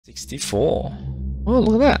64. Oh,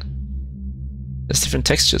 look at that. There's different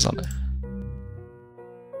textures on it.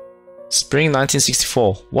 Spring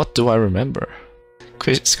 1964. What do I remember?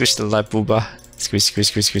 Squish the light booba. Squish, squish,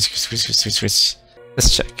 squish, squish, squish, squish, squish, squish.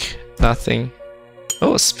 Let's check. Nothing.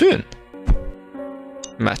 Oh, a spoon.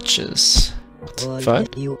 Matches. Phone?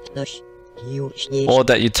 All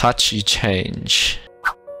that you touch, you change.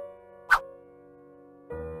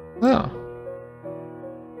 Oh.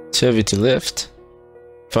 Turvy to lift.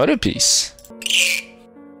 Photo piece.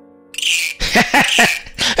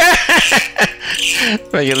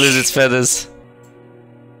 Make it lose its feathers.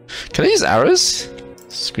 Can I use arrows?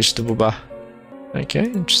 Squish the booba. Okay,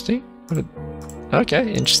 interesting.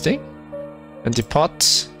 Okay, interesting. Empty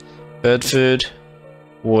pot. Bird food.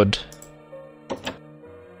 Wood.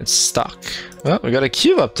 It's stuck. Well, we got a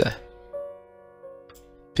cube up there.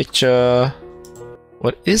 Picture.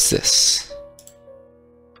 What is this?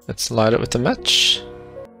 Let's light it with a match.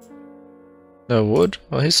 No wood.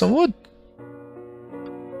 Oh, here's some wood.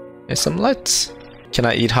 Here's some lights. Can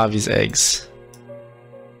I eat Harvey's eggs?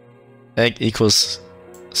 Egg equals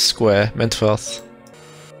square. Mental health.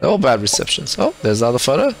 They're all bad receptions. Oh, there's the other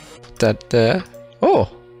photo. Put that there. Oh!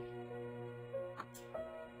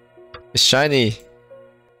 It's shiny.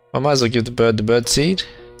 I might as well give the bird seed.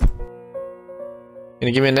 Can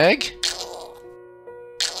you give me an egg?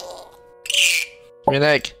 Give me an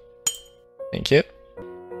egg. Thank you.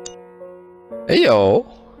 Hey yo!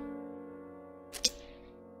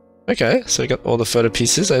 Okay, so we got all the photo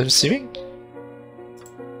pieces, I'm assuming.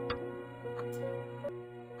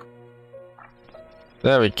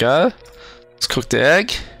 There we go. Let's cook the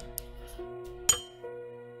egg.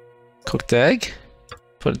 Cook the egg.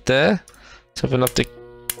 Put it there. Let's open up the...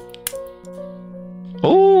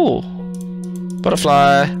 Oh!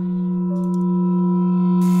 Butterfly!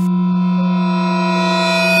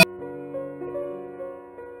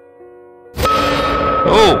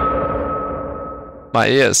 Oh! My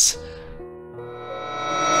ears.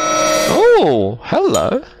 Oh!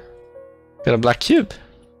 Hello! Got a black cube.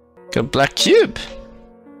 Got a black cube!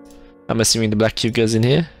 I'm assuming the black cube goes in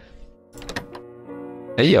here.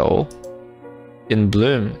 Hey yo! In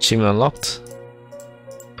bloom, achievement unlocked.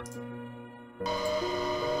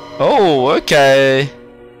 Oh, okay.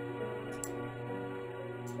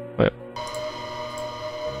 Wait.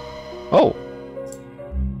 Oh.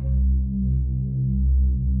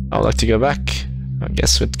 I would like to go back. I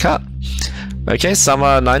guess with cut. Okay,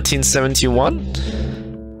 summer 1971.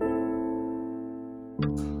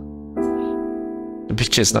 The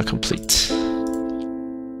picture is not complete.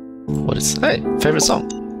 What is... Hey, favorite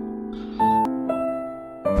song.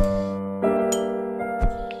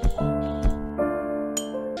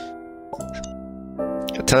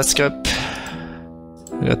 A telescope.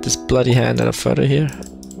 We got this bloody hand and a photo here. I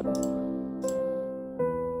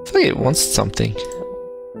feel like it wants something.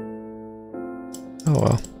 Oh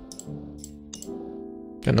well.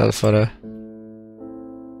 Got another photo.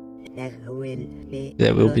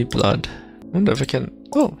 There will be blood. I wonder if I can...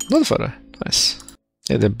 Oh, another photo. Nice.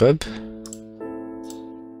 Yeah, the bub.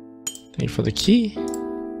 Thank you for the key.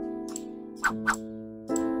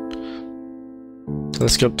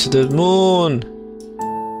 Telescope to the moon!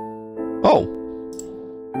 Oh!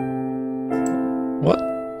 What?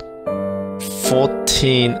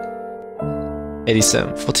 1487.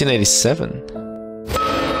 1487?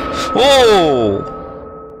 Whoa!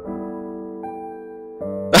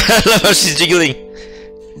 I love how she's jiggling!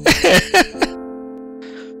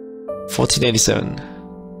 1487.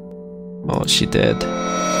 Oh, she dead.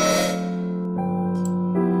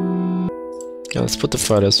 Okay, let's put the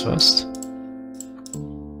photos first.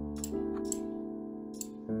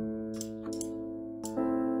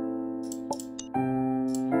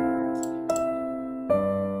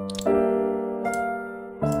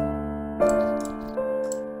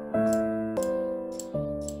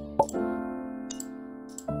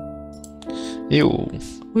 Ew,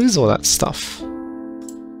 what is all that stuff?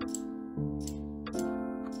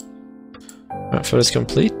 Alright, photo's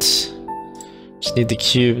complete. Just need the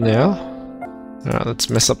cube now. Alright, let's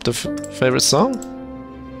mess up the favorite song.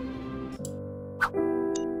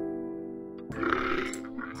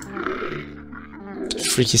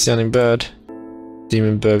 Freaky sounding bird.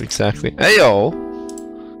 Demon bird, exactly. Ayo!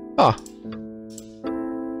 Ah.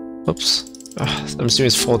 Oops. I'm assuming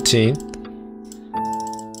it's 14.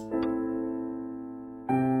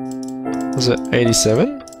 Was it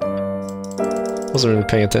 87? Wasn't really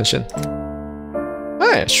paying attention.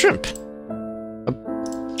 Hey, shrimp! A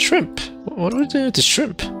shrimp! What do we do with the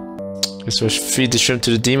shrimp? Guess we'll feed the shrimp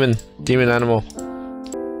to the demon animal.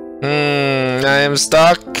 I am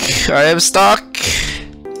stuck! I am stuck!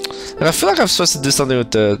 Like, I feel like I'm supposed to do something with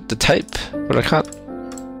the tape, but I can't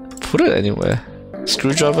put it anywhere.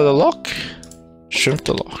 Screwdriver the lock? Shrimp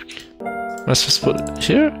the lock. Am I supposed to put it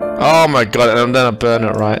here? Oh my god, and then I burn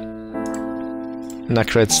it, right? And that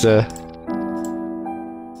creates the...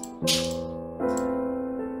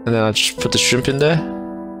 And then I just put the shrimp in there.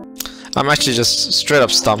 I'm actually just straight up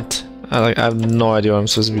stumped. I have no idea what I'm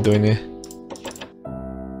supposed to be doing here.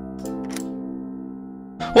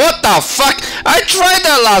 What the fuck? I tried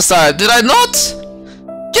that last time, did I not?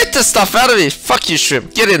 Get the stuff out of me. Fuck you,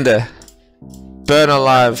 shrimp. Get in there. Burn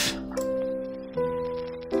alive.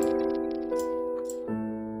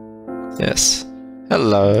 Yes.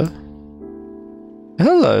 Hello.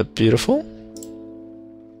 Hello, beautiful.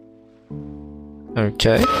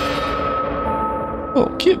 Okay.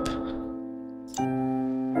 Oh, cube.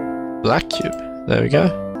 Black cube. There we go.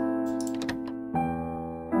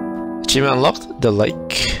 Achievement unlocked. The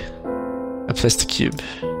lake. I placed the cube.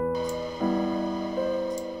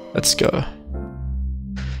 Let's go.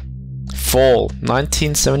 Fall.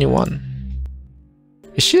 1971.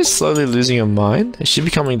 Is she slowly losing her mind? Is she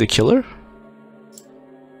becoming the killer?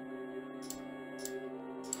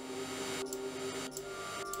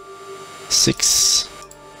 Six.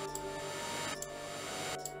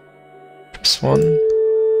 Press 1.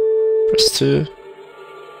 Press 2.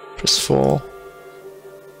 Press 4.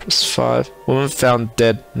 Press 5. Woman found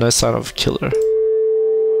dead. No sign of killer.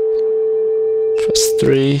 Press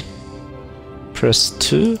 3. Press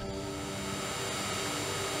 2.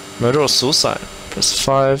 Murder or suicide. Press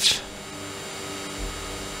 5.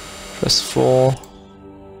 Press 4.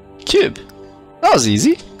 Cube. That was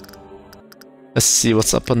easy. Let's see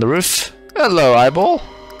what's up on the roof. Hello, eyeball.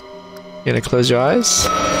 You gonna close your eyes?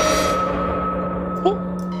 Oh,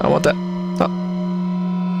 I want that. Oh.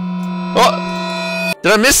 Oh!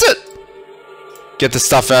 Did I miss it? Get the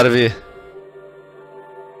stuff out of here.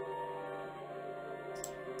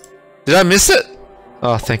 Did I miss it?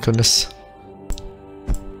 Oh, thank goodness.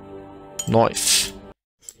 Knife.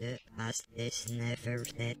 The past is never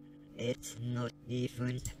dead. It's not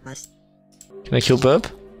even past. Can I kill Burb?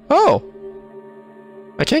 Oh!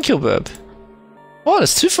 I can kill Burb. Oh,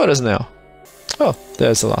 there's 2 photos now. Oh,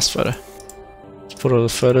 there's the last photo. Let's put all the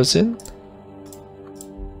photos in.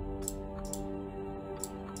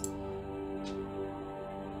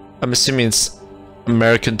 I'm assuming it's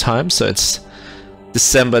American time, so it's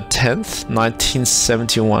December 10th,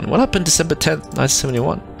 1971. What happened December 10th,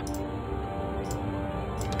 1971?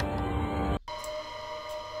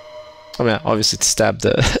 I mean, obviously to stab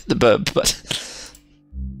the Burb, but...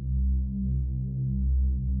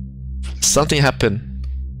 Something happened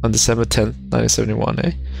on December 10th, 1971,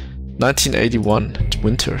 eh? 1981,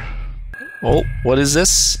 winter. Oh, what is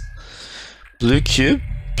this? Blue cube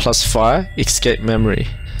plus fire, escape memory.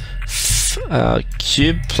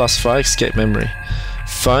 Cube plus fire, escape memory.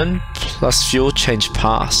 Phone plus fuel, change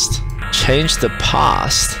past. Change the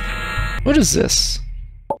past? What is this?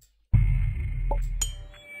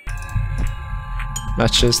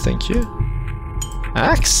 Matches, thank you.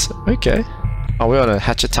 Axe? Okay. Oh, we're on a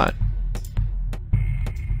hatchet time.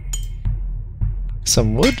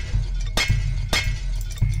 Some wood.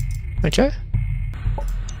 Okay.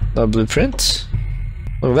 No blueprint.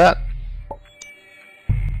 Look at that.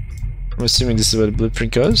 I'm assuming this is where the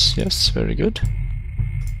blueprint goes. Yes, very good.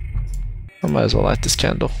 I might as well light this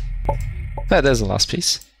candle. Ah, there's the last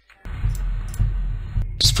piece.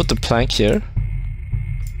 Just put the plank here.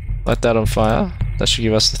 Light that on fire. That should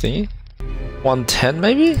give us the thingy. 110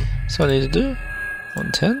 maybe? That's what I need to do.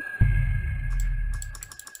 110.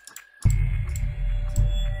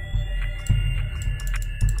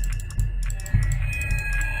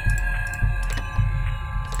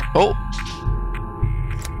 Oh!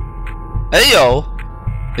 Hey yo!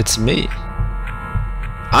 It's me.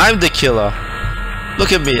 I'm the killer.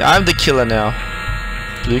 Look at me, I'm the killer now.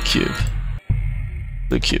 Blue cube.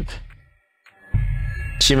 Blue cube.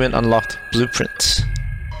 Achievement unlocked. Blueprint.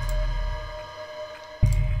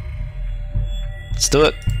 Let's do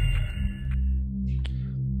it.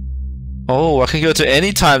 Oh, I can go to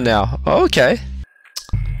any time now. Oh, okay.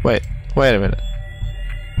 Wait a minute.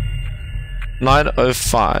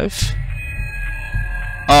 9:05.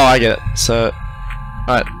 Oh, I get it. So,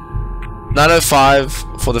 alright.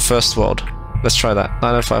 9:05 for the first world. Let's try that.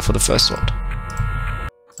 9:05 for the first world.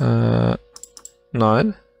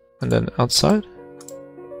 9. And then outside.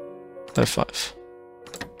 05.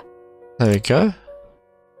 There we go.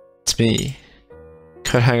 It's me.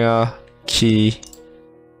 Coat hanger, key,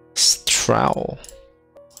 trowel.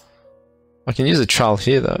 I can use a trowel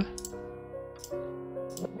here though.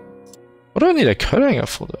 What do I need a coat hanger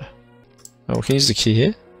for though? Oh, we can use the key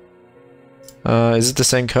here. Is it the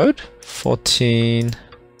same code? 14.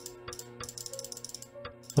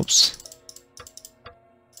 Oops.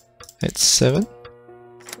 87.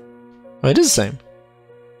 Oh, it is the same.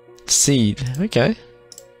 Seed. Okay.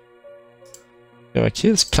 Go back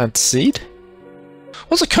here. Let's plant seed.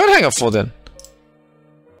 What's a coat hanger for then?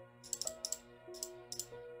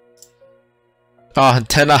 Oh,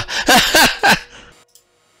 antenna.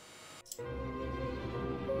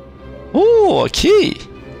 Ooh, a key.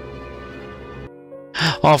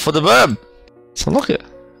 Oh, for the burb. So look it.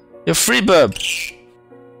 You're free, burb.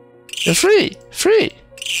 You're free. Free.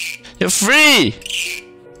 You're free.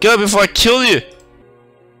 Go before I kill you.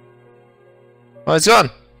 Oh, it's gone.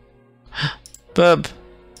 Burb.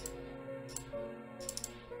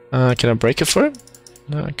 Can I break it for him?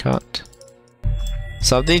 No, I can't.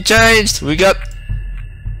 Something changed. We got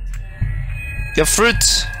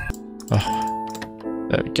fruit. Oh,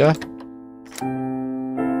 there we go.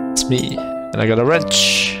 It's me, and I got a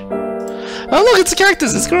wrench. Oh look, it's a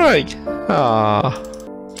cactus. It's growing. Ah.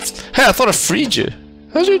 Hey, I thought I freed you.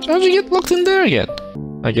 How'd you get locked in there again?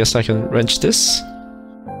 I guess I can wrench this.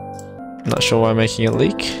 Not sure why I'm making it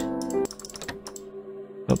leak.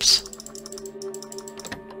 Oops.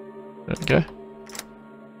 There we go.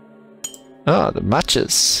 Ah, the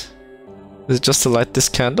matches. Is it just to light this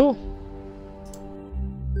candle?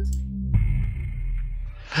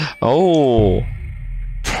 Oh,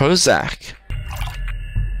 Prozac.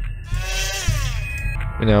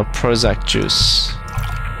 We now have Prozac juice.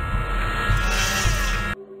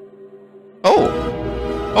 Oh!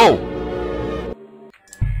 Oh!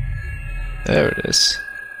 There it is.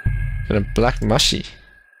 Got a black mushy.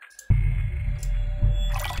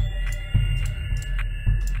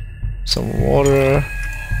 Some water.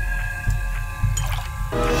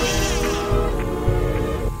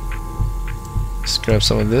 Let's grab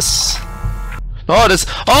some of this. Oh,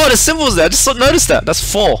 there's symbols there. I just noticed that.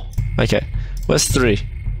 That's 4. Okay, where's 3?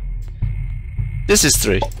 This is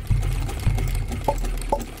 3.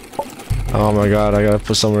 Oh my god, I gotta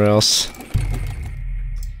put somewhere else.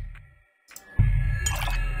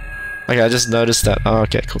 Okay, I just noticed that. Oh,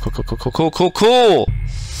 okay, cool.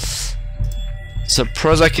 So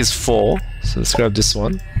Prozac is 4. So let's grab this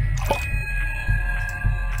one.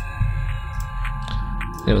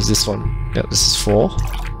 It was this one. Yeah, this is 4.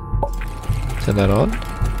 Turn that on.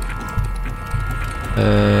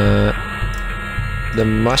 The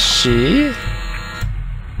mushy.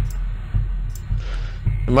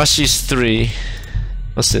 The mushy is 3.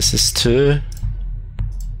 What's this? It's 2.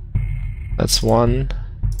 That's 1.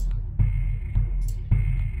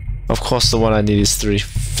 Of course, the one I need is 3.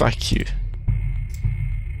 Fuck you.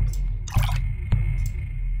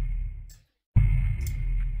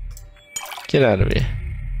 Get out of here.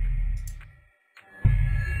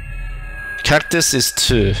 Cactus is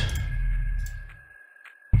 2.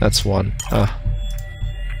 That's 1. Ah.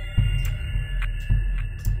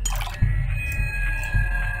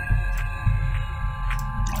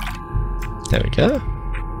 There we go.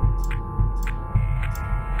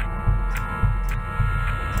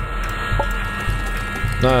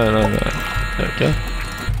 No. There we go.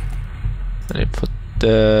 And you put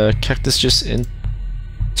the cactus juice in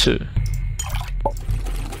 2.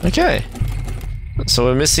 Okay. So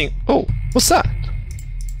we're missing... Oh, what's that?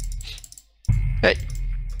 Hey!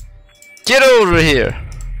 Get over here!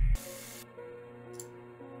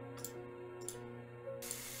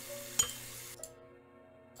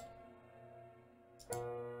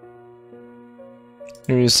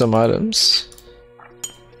 Give me some items.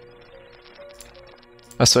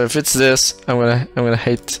 So if it's this, I'm gonna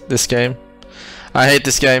hate this game. I hate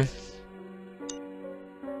this game.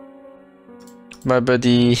 My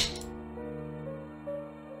buddy.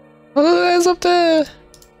 Oh, it's up there.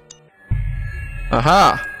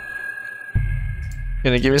 Aha.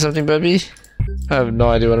 Gonna give me something, baby? I have no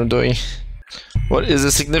idea what I'm doing. What is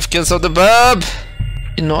the significance of the verb?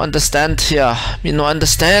 You don't understand here. You don't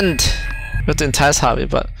understand. We have to entice Harvey,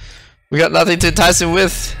 but we got nothing to entice him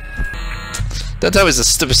with. That was a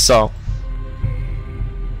stupid song.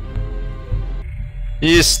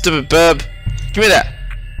 You stupid burb. Give me that.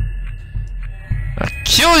 I'll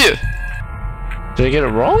kill you. Did I get it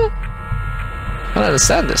wrong? I don't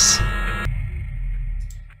understand this.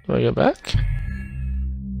 Do I go back?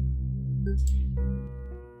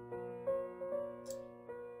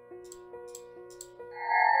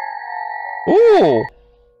 Ooh.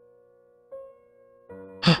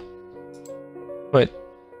 Wait.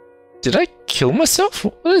 Did I kill myself?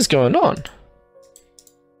 What is going on?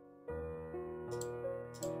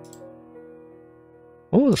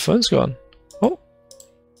 Oh, the phone's gone. Oh.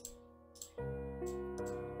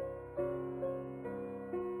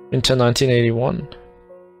 Winter 1981.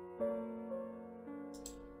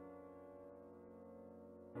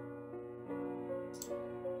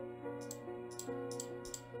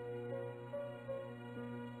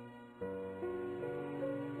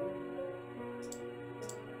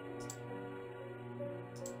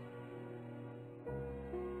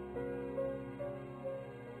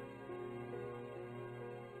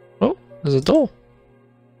 Oh, there's a door.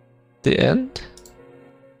 The end.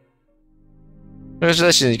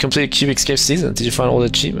 Congratulations, you completed Cube Escape Season. Did you find all the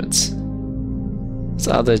achievements?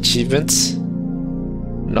 So are the achievements?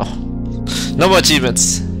 No. No more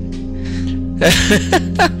achievements!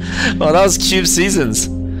 Well, that was Cube Seasons.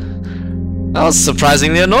 That was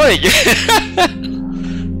surprisingly annoying!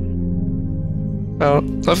 Well,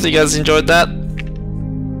 hopefully you guys enjoyed that.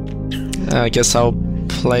 I guess I'll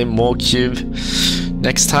play more Cube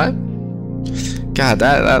next time. God,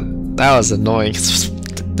 that was annoying.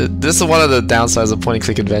 This is one of the downsides of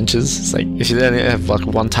point-and-click adventures. It's like, if you only have like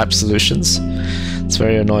one-type solutions, it's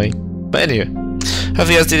very annoying. But anyway,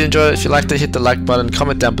 hopefully you guys did enjoy it. If you liked it, hit the like button,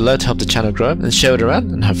 comment down below to help the channel grow, and share it around,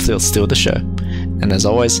 and hopefully it'll steal the show. And as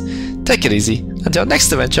always, take it easy. Until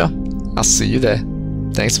next adventure, I'll see you there.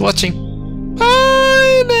 Thanks for watching.